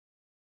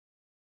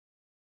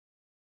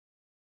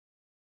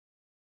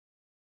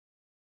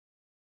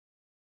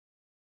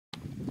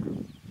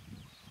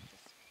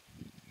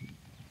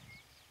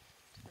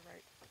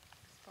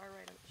car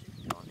right up. She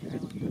fell on the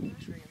island from the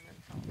tree and then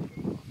fell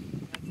off.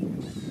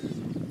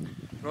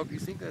 Rob, you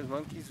think those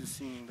monkeys are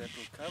seeing that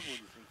little cub, or do you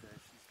think they're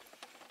actually...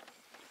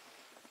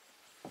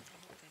 I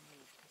hope they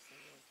move because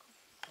they look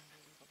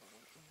unbelievable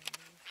when they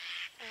move.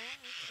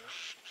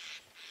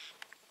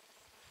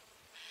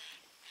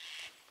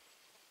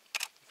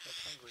 It's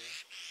not hungry,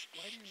 huh?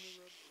 Why do you move,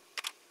 Rob?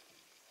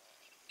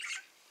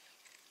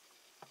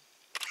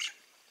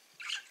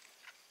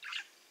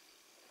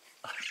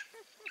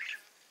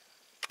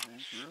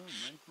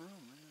 Make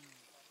room, man.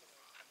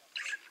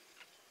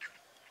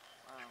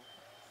 Wow.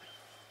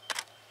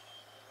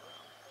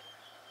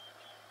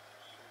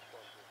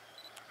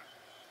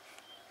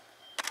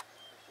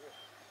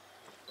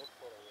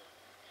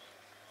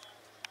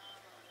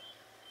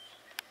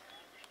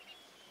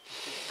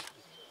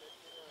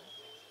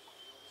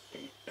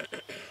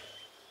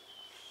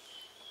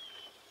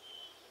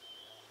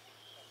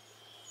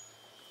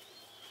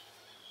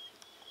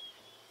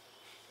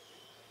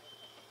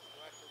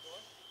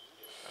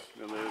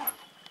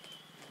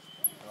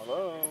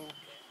 Hello.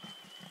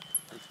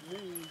 It's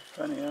me.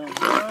 Funny how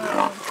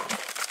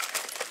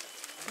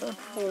don't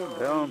fall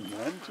down,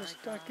 man. Just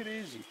take it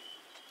easy.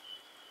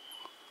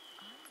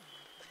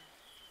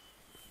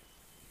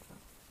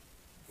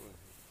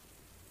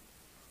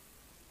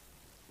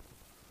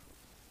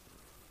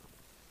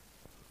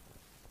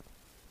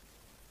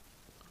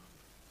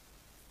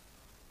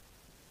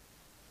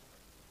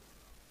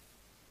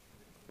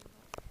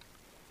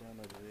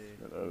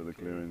 Get out of the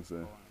clearings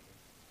there.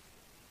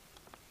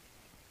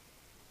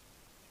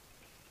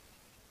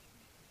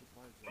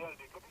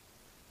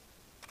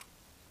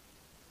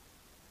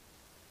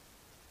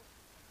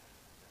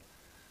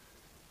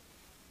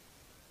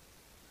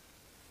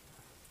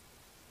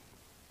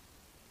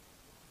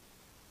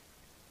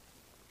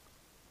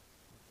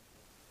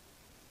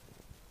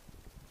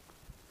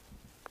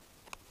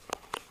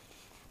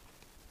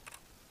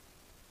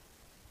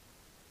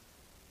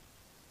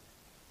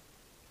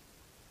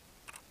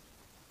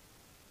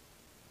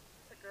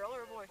 Girl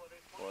or a boy?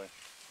 Boy.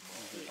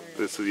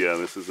 This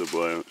is a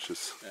boy, which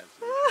is... Yeah,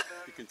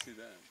 you can see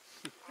that.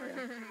 Probably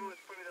the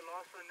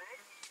last one there.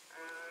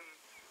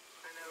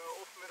 And they were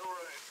off middle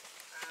road.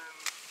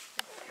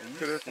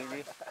 Look at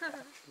it.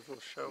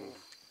 Little show.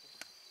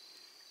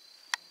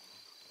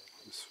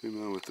 This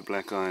female with the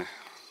black eye.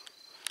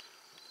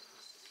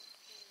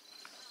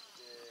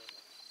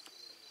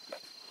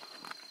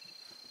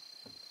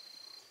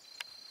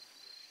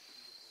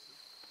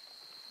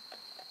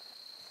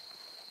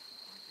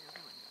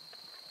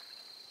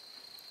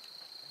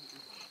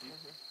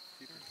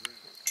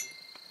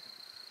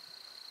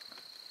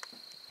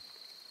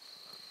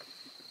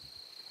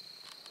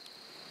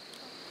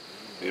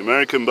 The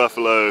American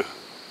buffalo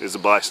is a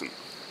bison.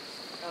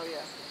 Oh yeah.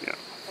 Yeah.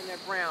 And they're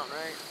brown,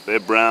 right? They're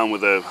brown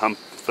with a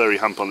furry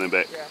hump on their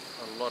back. Yeah.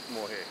 A lot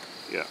more hair.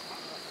 Yeah.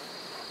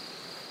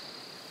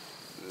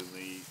 Then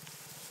the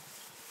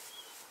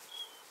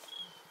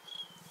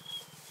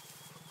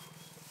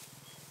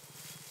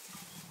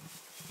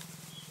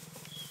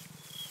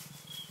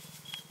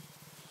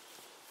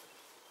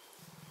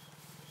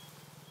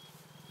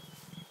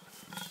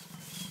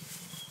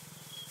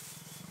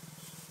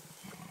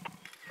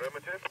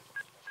Affirmative.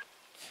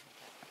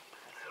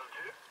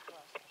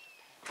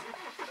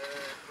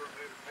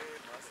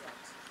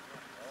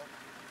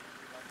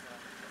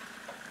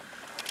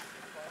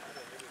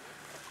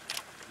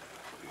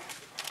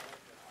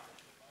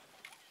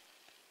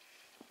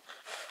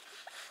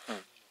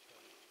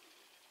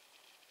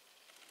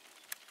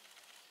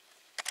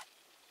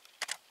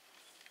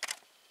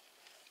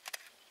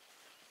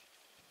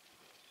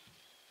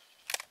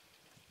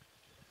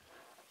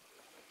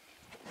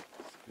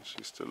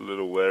 she's still a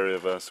little wary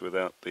of us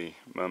without the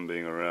mum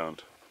being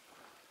around.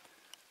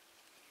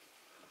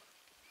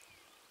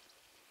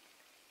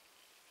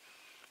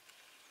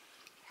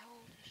 How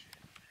old is she?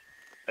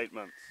 8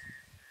 months.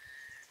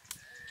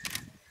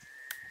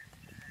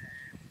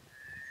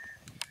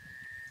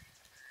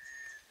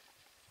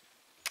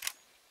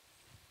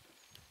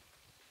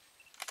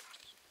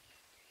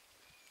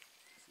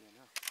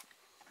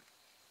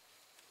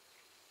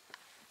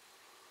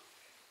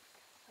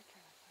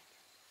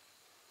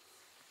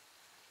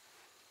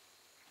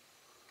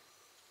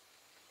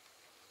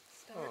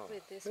 Start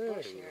with this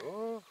bush here.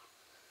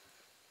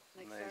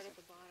 Like start at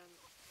the bottom.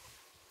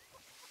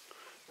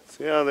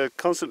 See how they're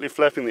constantly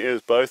flapping the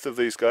ears, both of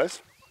these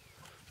guys.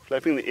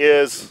 Flapping the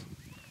ears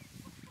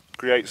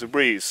creates a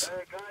breeze.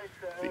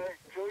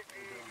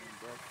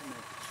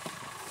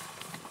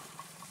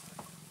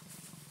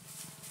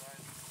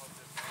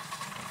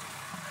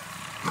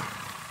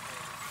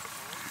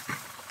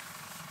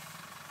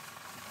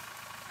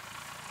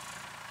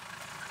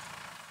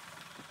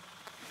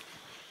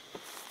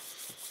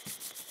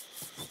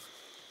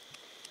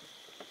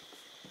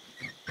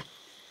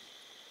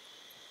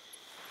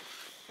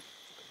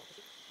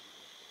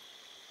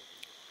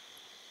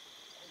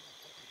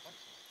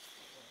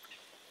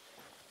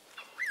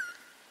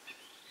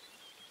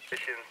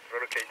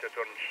 Relocated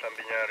on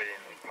Chambignari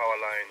power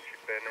line,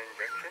 Chipena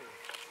injection.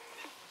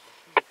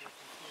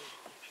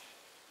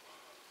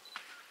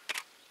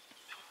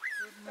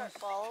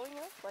 Following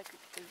us like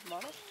his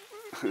mom?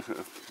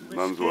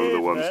 Mum's one of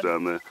the ones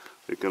down there.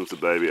 Here comes the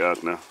baby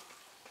out now.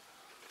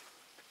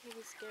 He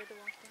was scared to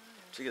walk down.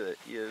 Look at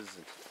the ears.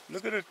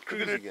 Look at it, look at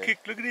Cruise it again. kick,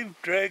 look at him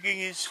dragging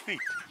his feet.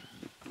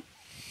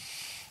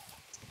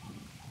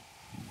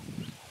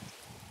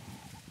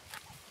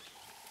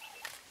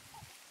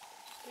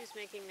 Who's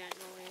making that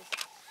noise?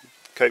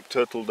 Cape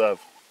turtle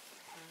dove.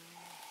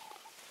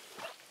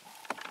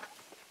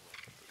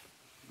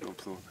 And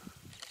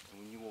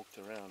when you walked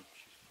around,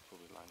 she's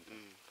probably lying down.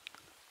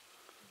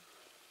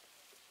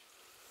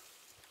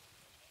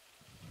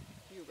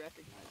 You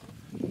recognize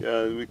it?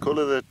 Yeah, we call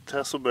her the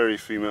Tasselberry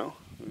female.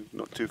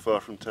 Not too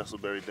far from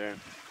Tasselberry Dam.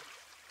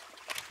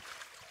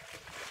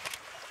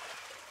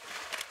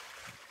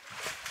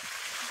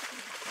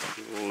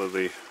 All of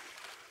the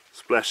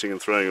splashing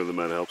and throwing of the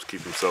mud helps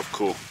keep himself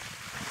cool.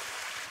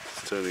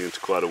 It's turning into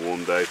quite a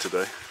warm day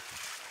today.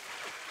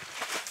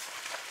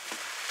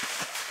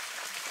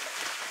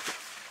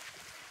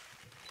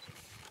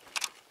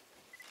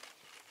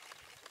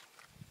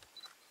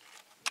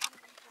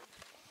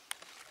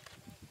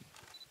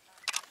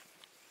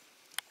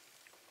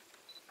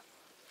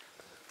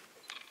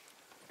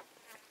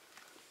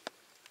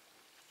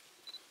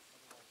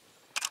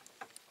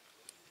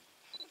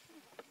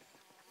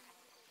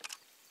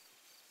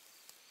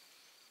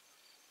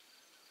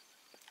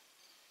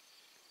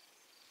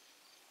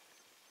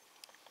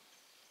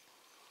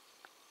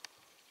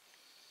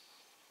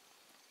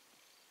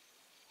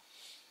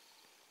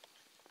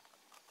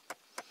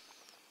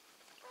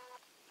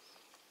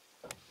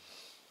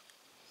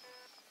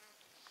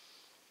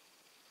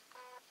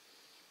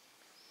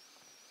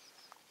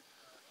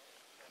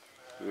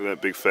 Look at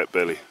that big fat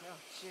belly. Oh,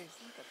 jeez,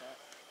 look at that.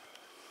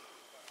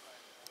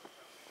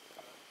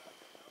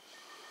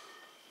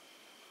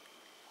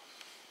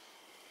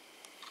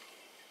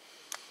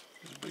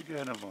 It's a big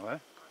animal, eh?